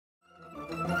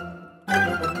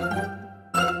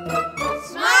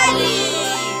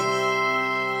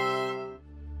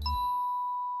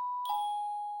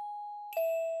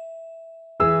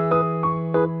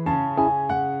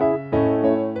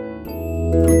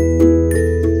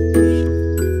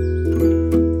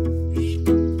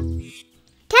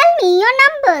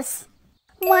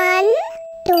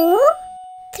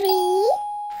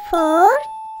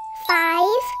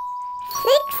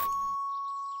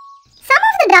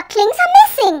ducklings are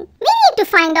missing. We need to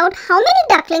find out how many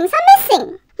ducklings are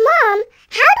missing. Mom,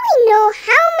 how do we know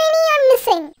how many are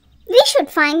missing? We should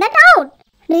find that out.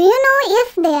 Do you know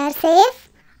if they are safe?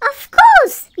 Of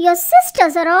course, your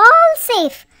sisters are all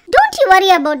safe. Don't you worry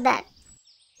about that.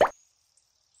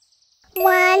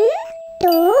 1,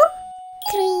 2,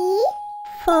 3,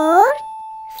 4,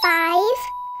 5,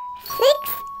 6,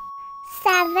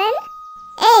 7,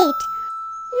 8,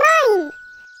 9.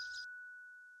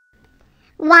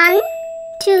 1,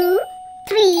 2,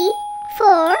 3,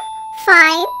 4,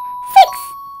 5, 6.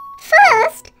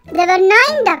 First, there were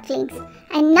 9 ducklings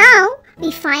and now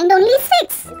we find only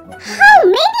 6. How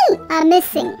many are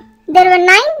missing? There were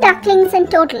 9 ducklings in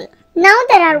total. Now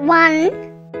there are 1,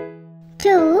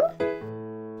 2,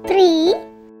 3,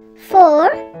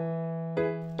 4,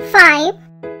 5,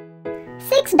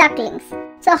 6 ducklings.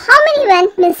 So how many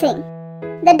went missing?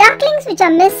 The ducklings which are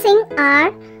missing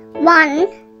are 1,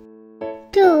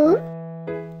 2,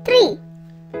 3.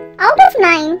 Out of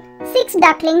 9, 6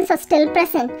 ducklings are still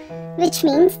present, which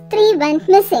means 3 went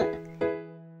missing.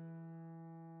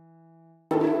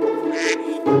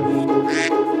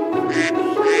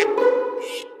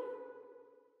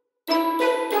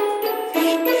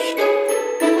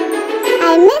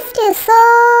 I missed you so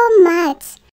much.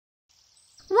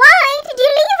 Why did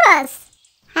you leave us?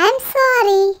 I'm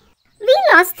sorry. We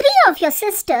lost 3 of your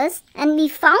sisters and we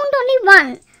found only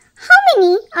 1. How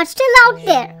many are still out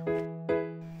there?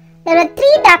 There were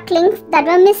 3 ducklings that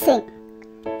were missing.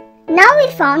 Now we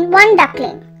found 1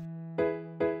 duckling.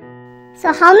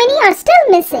 So how many are still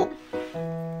missing?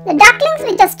 The ducklings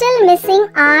which are still missing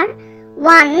are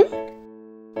 1,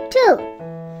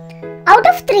 2. Out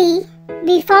of 3,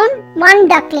 we found 1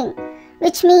 duckling,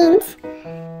 which means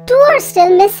 2 are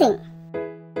still missing.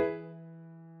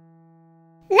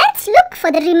 Let's look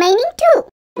for the remaining 2.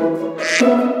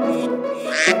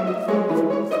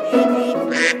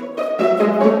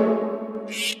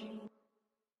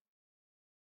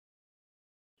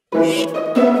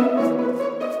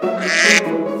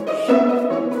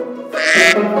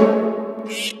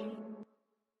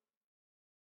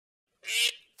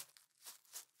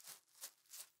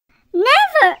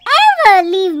 Never ever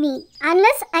leave me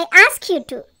unless I ask you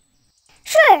to.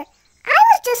 Sure, I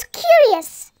was just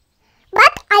curious.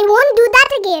 But I won't do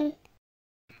that again.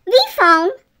 We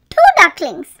found 2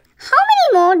 ducklings. How many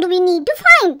more do we need to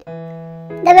find?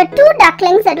 There were 2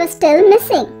 ducklings that were still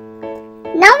missing.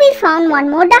 Now we found 1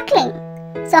 more duckling.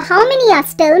 So how many are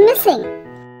still missing?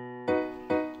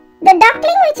 The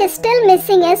duckling which is still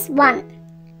missing is 1.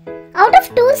 Out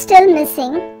of 2 still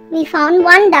missing, we found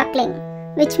 1 duckling,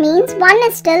 which means 1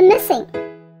 is still missing.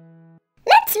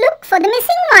 Let's look for the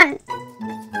missing one.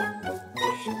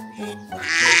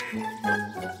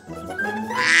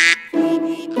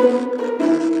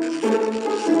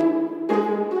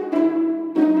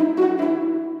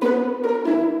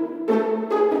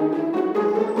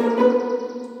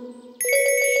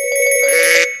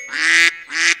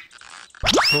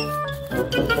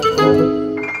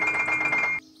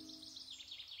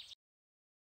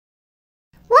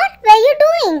 What were you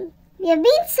doing? We have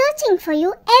been searching for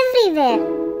you everywhere.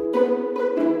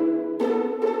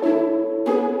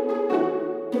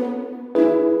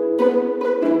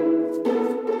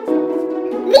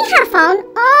 We have found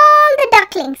all the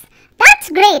ducklings. That's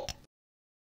great.